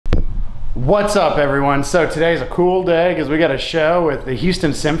What's up, everyone? So today's a cool day because we got a show with the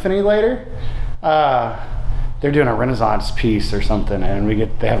Houston Symphony later. They're doing a Renaissance piece or something, and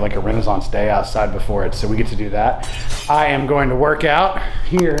they have like a Renaissance day outside before it, so we get to do that. I am going to work out.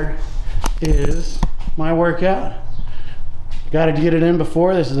 Here is my workout. Got to get it in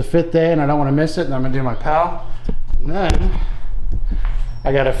before. This is the 5th day, and I don't want to miss it. And I'm gonna do my pal, and then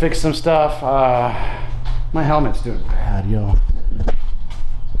I got to fix some stuff. My helmet's doing bad, yo.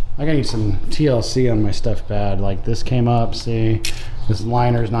 I gotta need some TLC on my stuff bad. Like this came up, see? This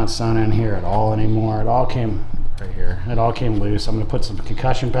liner's not sewn in here at all anymore. It all came right here. It all came loose. I'm gonna put some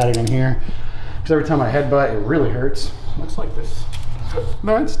concussion padding in here because every time I headbutt, it really hurts. Looks like this.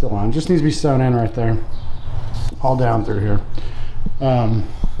 No, it's still on. Just needs to be sewn in right there. All down through here.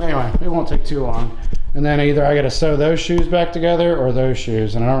 Anyway, it won't take too long. And then either I gotta sew those shoes back together or those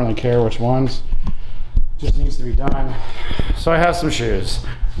shoes, and I don't really care which ones. Just needs to be done. So I have some shoes.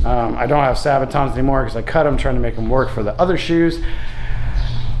 I don't have Sabatons anymore because I cut them trying to make them work for the other shoes,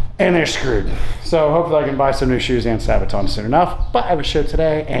 and they're screwed. So hopefully I can buy some new shoes and Sabatons soon enough, but I have a show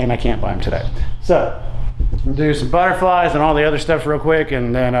today and I can't buy them today. So we'll do some butterflies and all the other stuff real quick,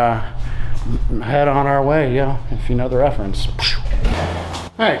 and then head on our way, yo, if you know the reference.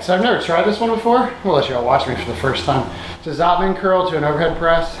 All right, so I've never tried this one before. We'll let you all watch me for the first time. It's a Zotman curl to an overhead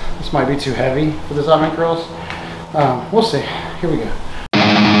press. This might be too heavy for the Zotman curls. We'll see. Here we go.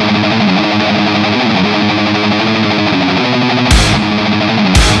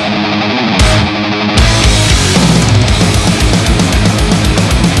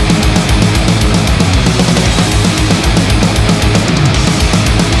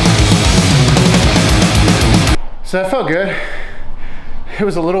 So that felt good. It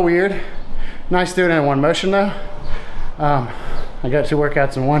was a little weird. Nice doing it in one motion though. I got 2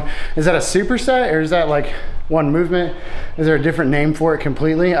 workouts in one. Is that a superset or is that like one movement? Is there a different name for it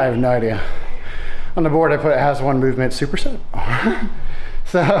completely? I have no idea. On the board I put it has one movement superset.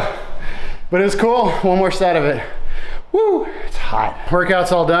 So, but it was cool. One more set of it. Woo, it's hot.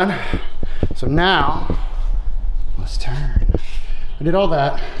 Workout's all done. So now, let's turn. I did all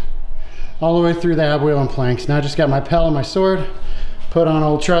that, all the way through the ab wheel and planks. Now I just got my Pell and my sword, put on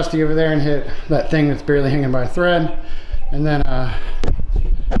old Trusty over there and hit that thing that's barely hanging by a thread. And then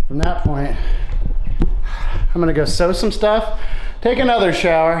from that point, I'm gonna go sew some stuff, take another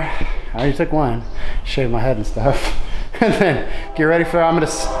shower. I already took one, shave my head and stuff. And then get ready for, I'm gonna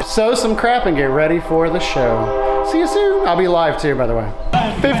sew some crap and get ready for the show. See you soon. I'll be live too, by the way.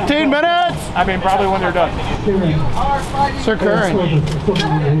 15 minutes! I mean, probably when they're done. Sir Curran.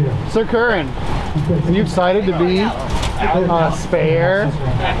 Sir Curran, are you excited to be spare?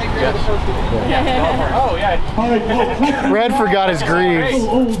 Oh, yeah. Red forgot his greaves.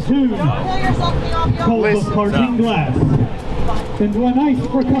 Parting glass. Into a nice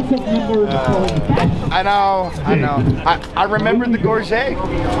percussive number. I know. I remembered the gorget.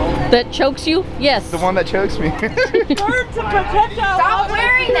 That chokes you? Yes. The one that chokes me. Stop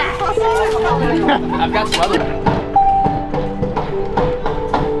wearing that! I've got some other.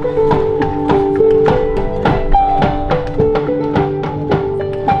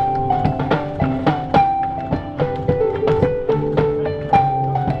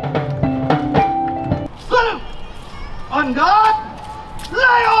 On guard,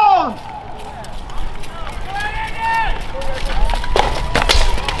 lay on!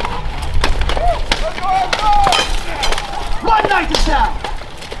 One night is down!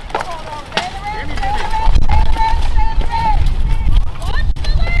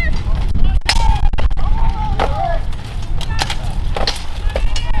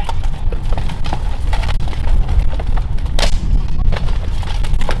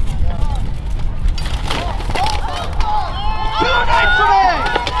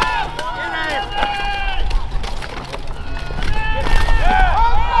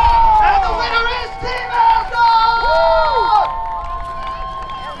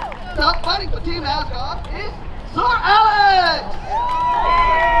 Fighting for Team Asgard is Sir Alex!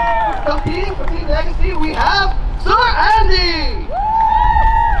 Competing for Team Legacy, we have Sir Andy!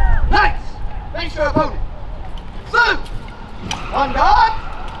 Knights, face your opponent. Salute! On guard,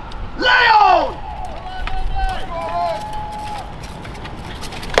 lay on!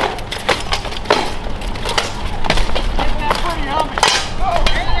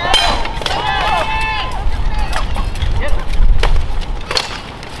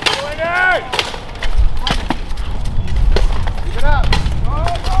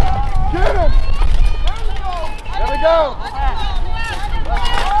 Go!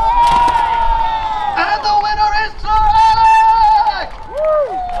 And the winner is Sir Alex!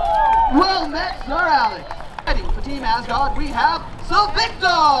 Well met, Sir Alex. Heading for Team Asgard, we have Sir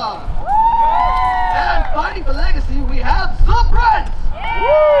Viktor! fighting for legacy, we have the Brent.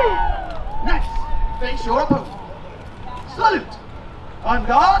 Next, face your opponent. Salute. On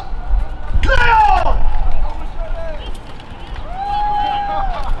guard, Leon!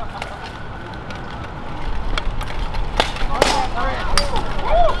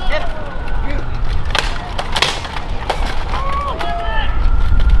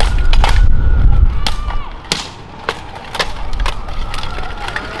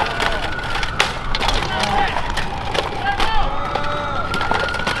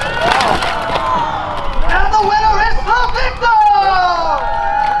 And the winner is the Viktor!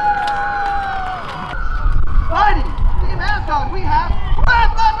 Fighting Team Asgard, we have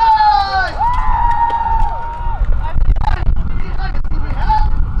Brent the Knight! Team Legacy, we have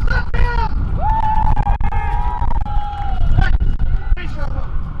Symphony! Next, face your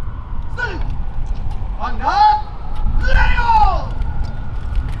opponent. Salute! On guard, Leon!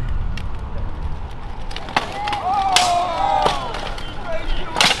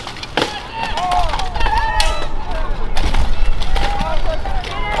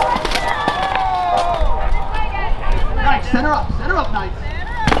 Knights, center up, Knights.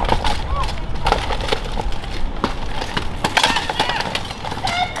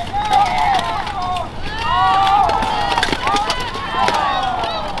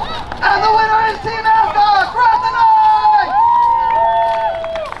 And the winner is Team Asgard, Brent the Knight!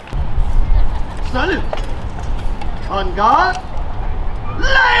 Salute! On guard,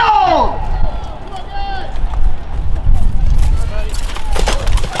 Leon!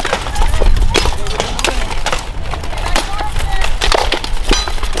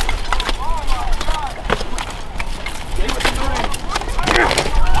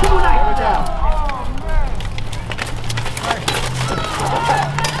 Two Knights are down.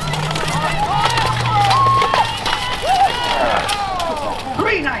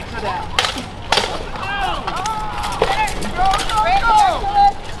 Three Knights are down.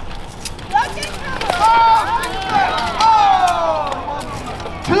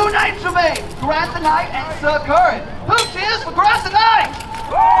 Two Knights remain, Grant the Knight and Sir Curran. Who cheers for Grant the Knight?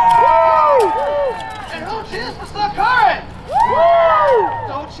 And who cheers for Sir Curran?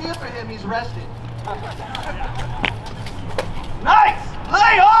 Don't cheer for him, he's rested. Knights,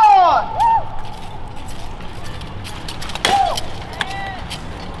 play on!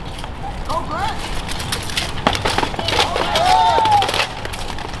 Go Grant!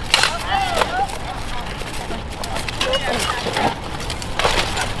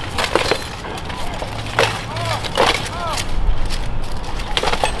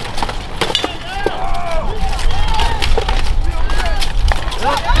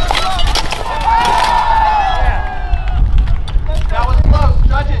 That was close.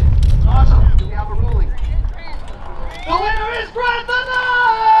 Judges, Marshall, do we have a ruling? The winner is Brent the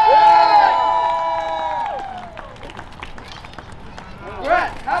Knight!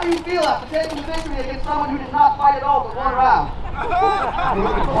 Brent, how do you feel after taking the victory against someone who did not fight at all but one round?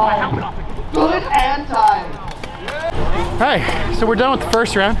 Good and tired. Hey, so we're done with the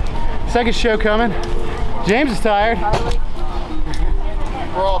first round. Second show coming. James is tired.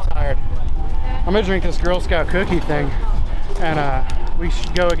 We're all tired. I'm gonna drink this Girl Scout cookie thing, and we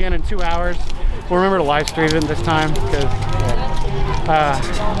should go again in 2 hours. We'll remember to live stream it this time, because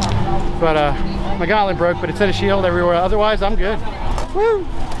my gauntlet broke, but it said a shield everywhere. Otherwise, I'm good. Woo!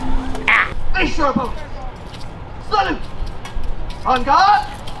 Face your opponent. Salute. On guard,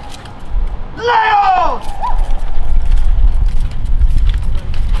 Leon!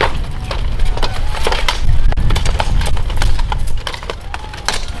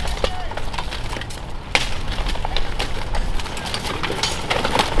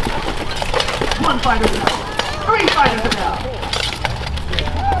 One fighter down. Three fighters are down.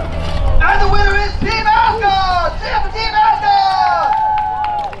 And the winner is Team Asgard! Cheer for Team Asgard!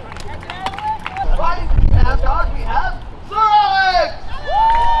 Fighting for Team Asgard, we have Sir Alex!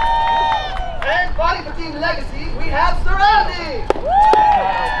 And fighting for Team Legacy, we have Sir Andy!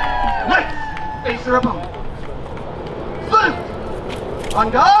 Knights, face your opponent. Salute! On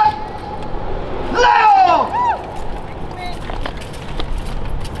guard, Leon!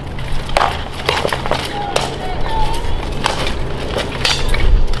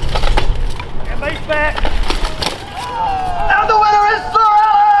 And the winner is Sir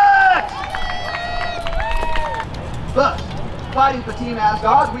Alex! First, fighting for Team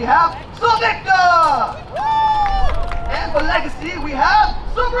Asgard, we have Sir Viktor! And for Legacy, we have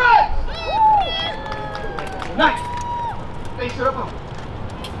Sir Brent! Knights, face your opponent.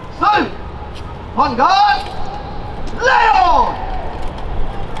 Salute! On guard, Leon!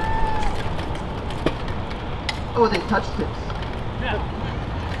 Oh, they touched tips.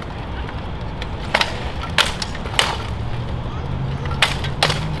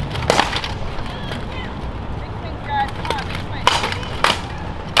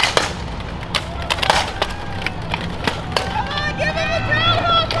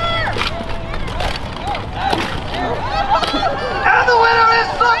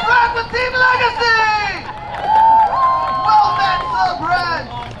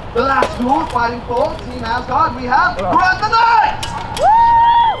 fighting for Team Asgard, we have Brent the Knight!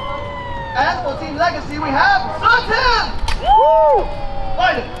 And for Team Legacy, we have Sir Tim!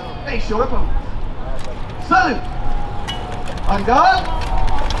 Fighters, face your opponents. Salute! On guard,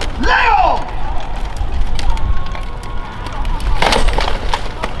 Leo!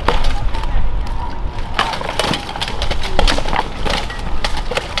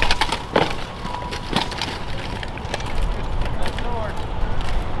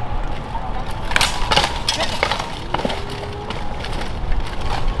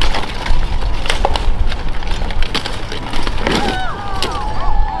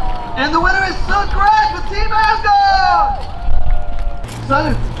 And the winner is Sir Greg with Team Asgard!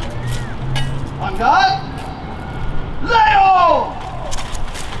 Salute! On guard, Leo!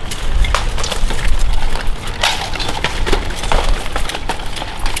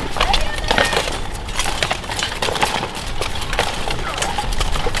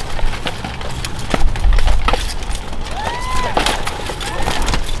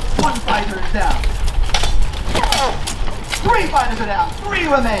 One fighter is down. 3 fighters are down. 3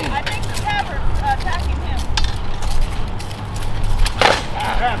 remain. I think the Havoc attacking him.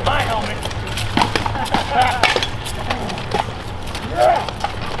 That's my helmet.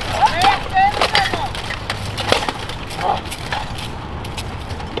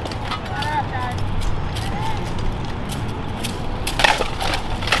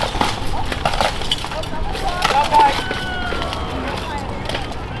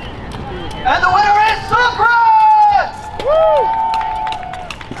 And the winner is Sir Brent!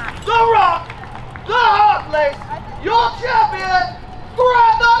 The Rock, the Heartless, your champion,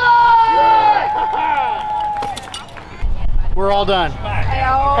 Brent the Knight! We're all done.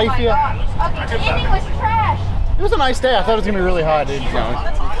 How you feel? Okay, the ending was trash. It was a nice day. I thought it was gonna be really hot, dude.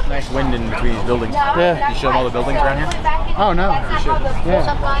 Nice wind in between these buildings. Yeah. You show them all the buildings around here? Oh no.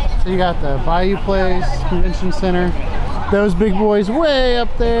 Yeah. So you got the Bayou Place Convention Center. Those big boys way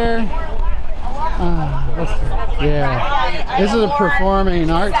up there. Yeah. This is a performing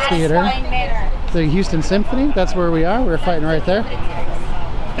arts theater. The Houston Symphony. That's where we are. We're fighting right there.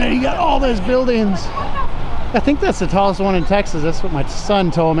 And you got all those buildings. I think that's the tallest one in Texas. That's what my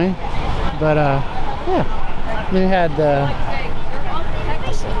son told me. But yeah. They had the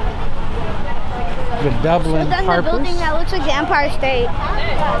Dublin Then the Harpers. building that looks like the Empire State.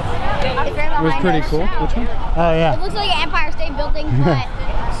 It was pretty cool. Which one? Oh yeah. It looks like an Empire State building, but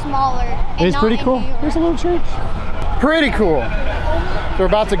smaller. It is pretty cool. There's a little church. Pretty cool. So we're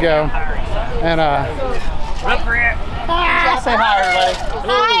about to go. And say hi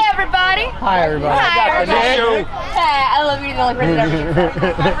everybody. Hi, everybody. Hi everybody. Hi, everybody. Hi, I love you. The only person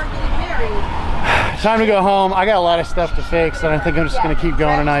ever. Time to go home. I got a lot of stuff to fix and I think I'm just gonna keep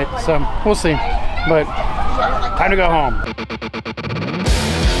going tonight. So we'll see. But time to go home.